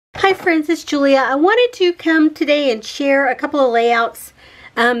Hi friends, it's Julia. I wanted to come today and share a couple of layouts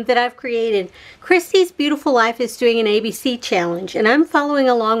that I've created. Christy's Beautiful Life is doing an ABC challenge and I'm following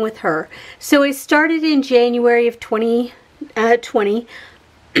along with her. So it started in January of 2020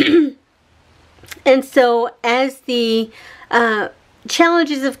 and so as the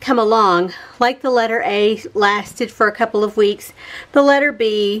challenges have come along, like the letter A lasted for a couple of weeks, the letter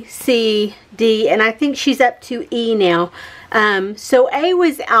B, C, D, and I think she's up to E now. So A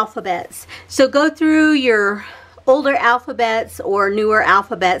was alphabets. So go through your older alphabets or newer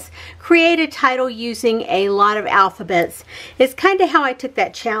alphabets, create a title using a lot of alphabets. It's kind of how I took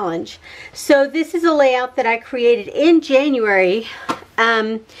that challenge. So this is a layout that I created in January,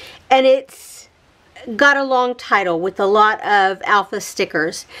 and it's got a long title with a lot of alpha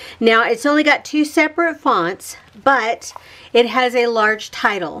stickers. Now it's only got two separate fonts, but it has a large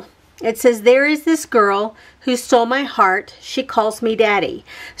title. It says, "There is this girl who stole my heart. She calls me Daddy."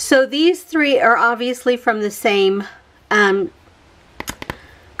 So these three are obviously from the same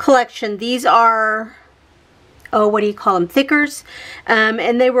collection. These are, oh, what do you call them? Thickers.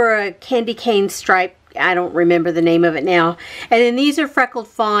 And they were a candy cane stripe. I don't remember the name of it now. And then these are Freckled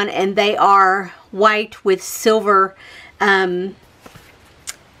Fawn, and they are white with silver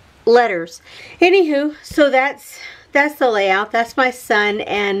letters. Anywho, so that's the layout. That's my son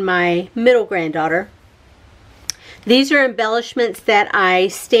and my middle granddaughter. These are embellishments that I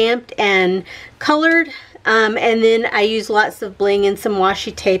stamped and colored, and then I use lots of bling and some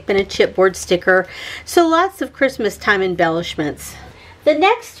washi tape and a chipboard sticker. So lots of Christmas time embellishments. The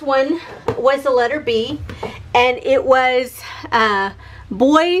next one was the letter B, and it was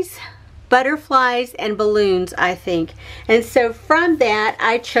boys, butterflies, and balloons, I think. And so from that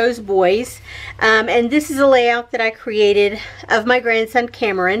I chose boys, and this is a layout that I created of my grandson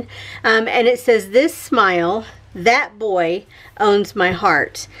Cameron, and it says, "This smile, that boy owns my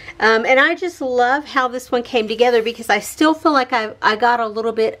heart." And I just love how this one came together because I still feel like I got a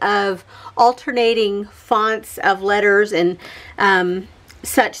little bit of alternating fonts of letters and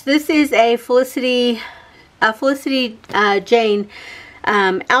such. This is a Felicity Jane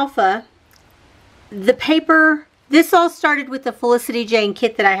Alpha. The paper, this all started with the Felicity Jane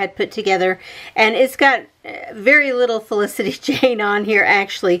kit that I had put together, and it's got very little Felicity Jane on here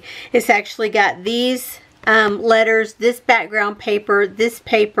actually. It's actually got these letters, this background paper, this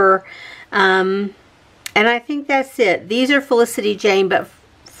paper, and I think that's it. These are Felicity Jane, but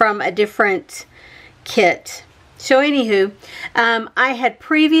from a different kit. So anywho, I had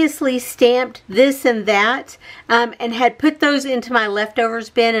previously stamped this and that and had put those into my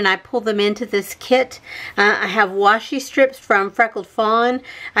leftovers bin, and I pulled them into this kit. I have washi strips from Freckled Fawn.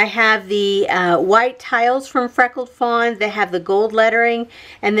 I have the white tiles from Freckled Fawn. They have the gold lettering,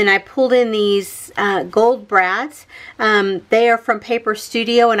 and then I pulled in these gold brads. They are from Paper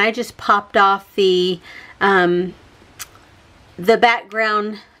Studio, and I just popped off the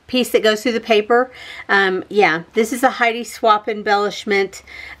background piece that goes through the paper. Yeah, this is a Heidi Swap embellishment,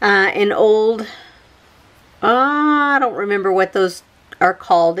 an old, I don't remember what those are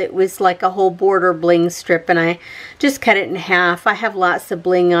called. It was like a whole border bling strip, and I just cut it in half. I have lots of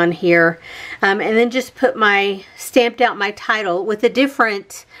bling on here, and then just put stamped out my title with a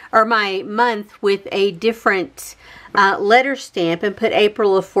different, or my month with a different letter stamp, and put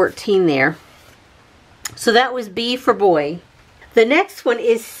April of 14 there. So that was B for boy. The next one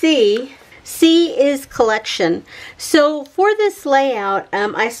is C. C is collection. So for this layout,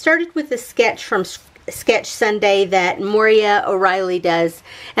 I started with a sketch from Sketch Sunday that Moria O'Reilly does,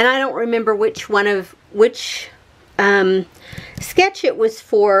 and I don't remember which sketch it was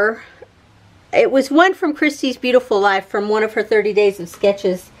for. It was one from Christy's Beautiful Life, from one of her 30 days of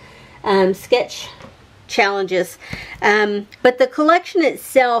sketches, sketch challenges. But the collection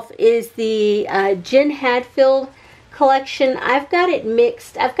itself is the Jen Hadfield collection. I've got it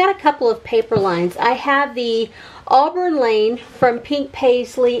mixed. I've got a couple of paper lines. I have the Auburn Lane from Pink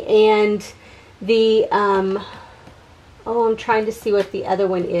Paisley and the oh, I'm trying to see what the other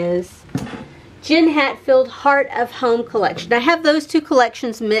one is. Jen Hadfield Heart of Home collection. I have those two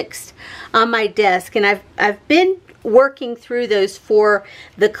collections mixed on my desk, and I've been working through those for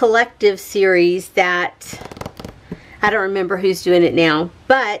the collective series that I don't remember who's doing it now.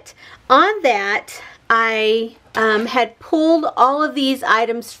 But on that, I had pulled all of these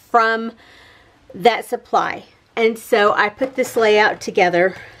items from that supply, and so I put this layout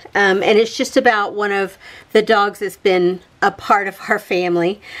together, and it's just about one of the dogs that's been a part of our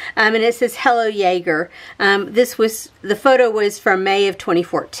family, and it says "Hello Jaeger." The photo was from May of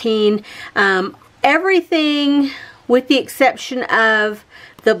 2014. Everything with the exception of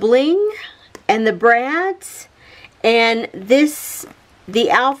the bling and the brads and this the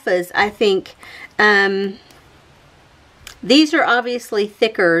alphas, I think, these are obviously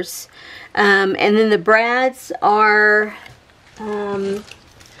thickers, and then the brads are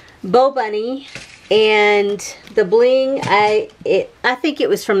Bow Bunny, and the bling, I think it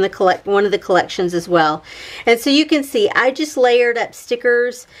was from the one of the collections as well. And so you can see I just layered up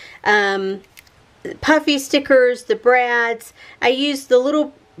stickers, puffy stickers, the brads. I used the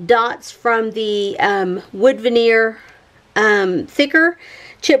little dots from the wood veneer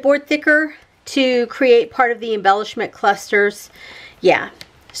chipboard thicker to create part of the embellishment clusters. Yeah,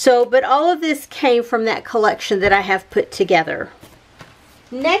 so but all of this came from that collection that I have put together.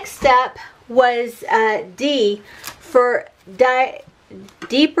 Next up was D for a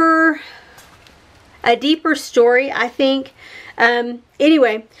deeper story, I think.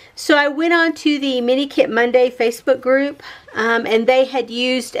 Anyway, so I went on to the Mini Kit Monday Facebook group, and they had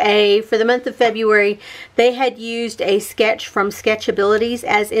used for the month of February, they had used a sketch from Sketchabilities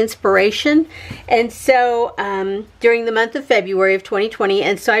as inspiration. And so during the month of February of 2020,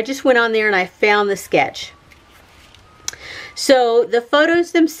 and so I just went on there and I found the sketch. So the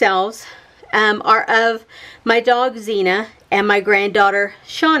photos themselves are of my dog Xena and my granddaughter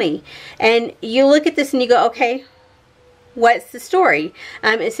Shawnee. And you look at this and you go, okay, what's the story?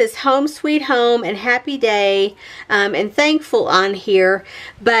 It says home sweet home and happy day and thankful on here.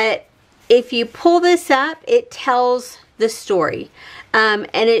 But if you pull this up, it tells the story. And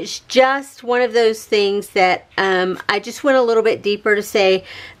it's just one of those things that I just went a little bit deeper to say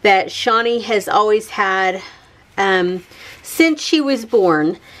that Shawnee has always had, since she was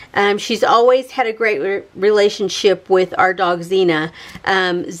born, she's always had a great relationship with our dog Xena.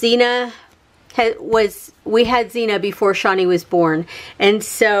 We had Xena before Shawnee was born, and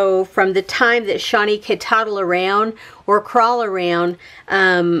so from the time that Shawnee could toddle around or crawl around,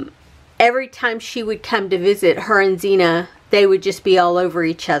 every time she would come to visit, her and Xena, they would just be all over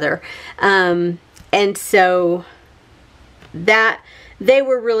each other, and so that they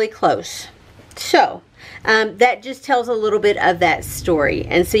were really close. So that just tells a little bit of that story.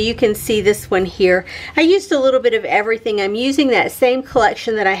 And so you can see this one here. I used a little bit of everything. I'm using that same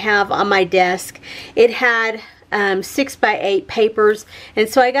collection that I have on my desk. It had 6x8 papers, and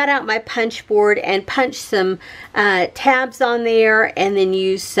so I got out my punch board and punched some tabs on there, and then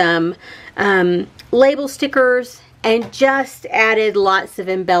used some label stickers and just added lots of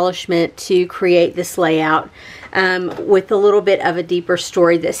embellishment to create this layout with a little bit of a deeper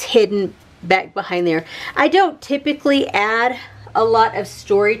story that's hidden back behind there. I don't typically add a lot of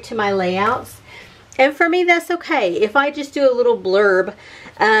story to my layouts, and for me that's okay. If I just do a little blurb,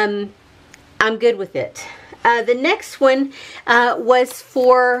 I'm good with it. The next one was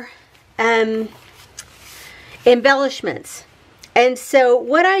for embellishments, and so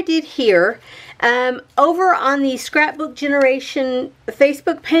what I did here, over on the Scrapbook Generation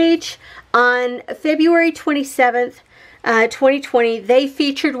Facebook page on February 27th 2020, they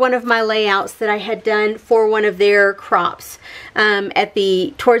featured one of my layouts that I had done for one of their crops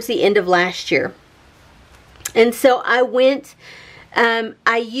towards the end of last year. And so I went,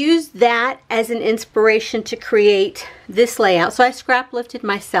 I used that as an inspiration to create this layout. So I scrap lifted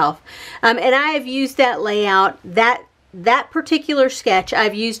myself, and I have used that layout, that particular sketch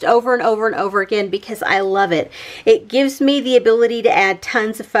I've used over and over and over again because I love it. It gives me the ability to add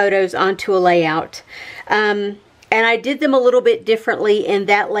tons of photos onto a layout. And I did them a little bit differently in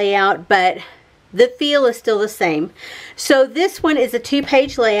that layout, but the feel is still the same. So this one is a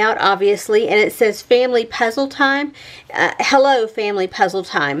 2-page layout, obviously, and it says Family Puzzle Time. Hello, Family Puzzle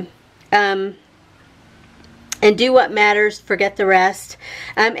Time. And do what matters, forget the rest.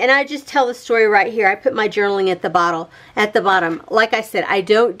 And I just tell the story right here. I put my journaling at the bottom. Like I said, I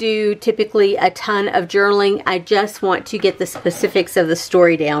don't do typically a ton of journaling. I just want to get the specifics of the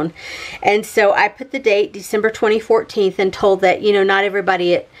story down. And so I put the date, December 2014, and told that, you know, not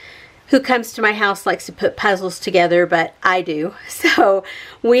everybody who comes to my house likes to put puzzles together, but I do. So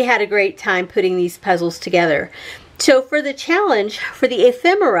we had a great time putting these puzzles together. So for the challenge, for the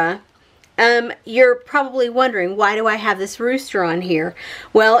ephemera, you're probably wondering, why do I have this rooster on here?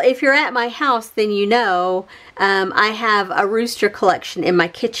 Well, if you're at my house, then you know I have a rooster collection in my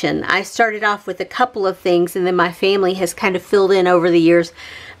kitchen. I started off with a couple of things, and then my family has kind of filled in over the years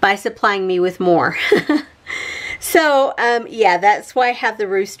by supplying me with more. So, yeah, that's why I have the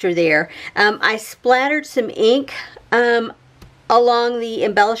rooster there. I splattered some ink along the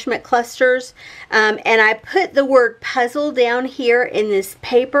embellishment clusters, and I put the word puzzle down here in this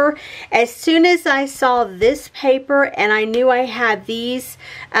paper. As soon as I saw this paper and I knew I had these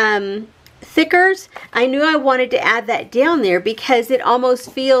thickers, I knew I wanted to add that down there because it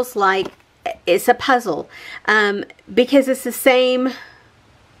almost feels like it's a puzzle, because it's the same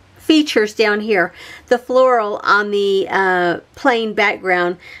features down here. The floral on the plain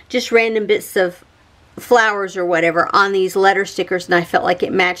background, just random bits of flowers or whatever on these letter stickers, and I felt like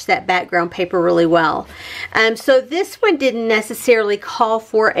it matched that background paper really well. So this one didn't necessarily call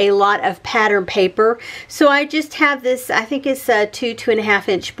for a lot of pattern paper, so I just have this, I think it's a 2.5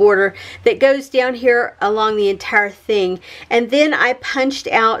 inch border that goes down here along the entire thing, and then I punched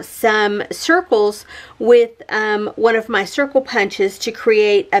out some circles with one of my circle punches to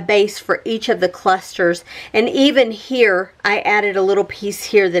create a base for each of the clusters. And even here I added a little piece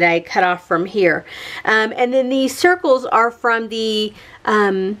here that I cut off from here. And then these circles are from the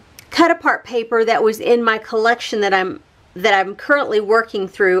cut apart paper that was in my collection that I'm currently working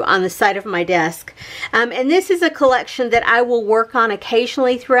through on the side of my desk. And this is a collection that I will work on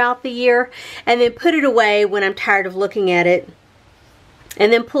occasionally throughout the year and then put it away when I'm tired of looking at it,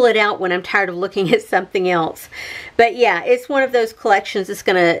 and then pull it out when I'm tired of looking at something else. But yeah, it's one of those collections that's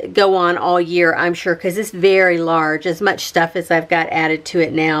going to go on all year, I'm sure, because it's very large, as much stuff as I've got added to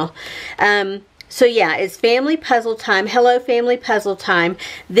it now. So yeah, it's Family Puzzle Time. Hello, Family Puzzle Time.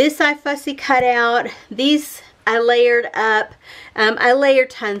 This I fussy cut out. These I layered up. I layered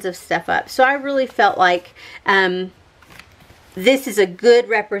tons of stuff up. So I really felt like this is a good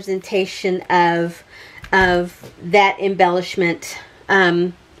representation of that embellishment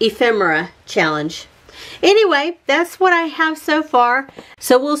ephemera challenge. Anyway, that's what I have so far.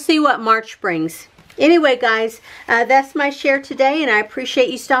 So we'll see what March brings. Anyway, guys, that's my share today, and I appreciate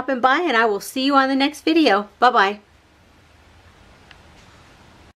you stopping by, and I will see you on the next video. Bye-bye.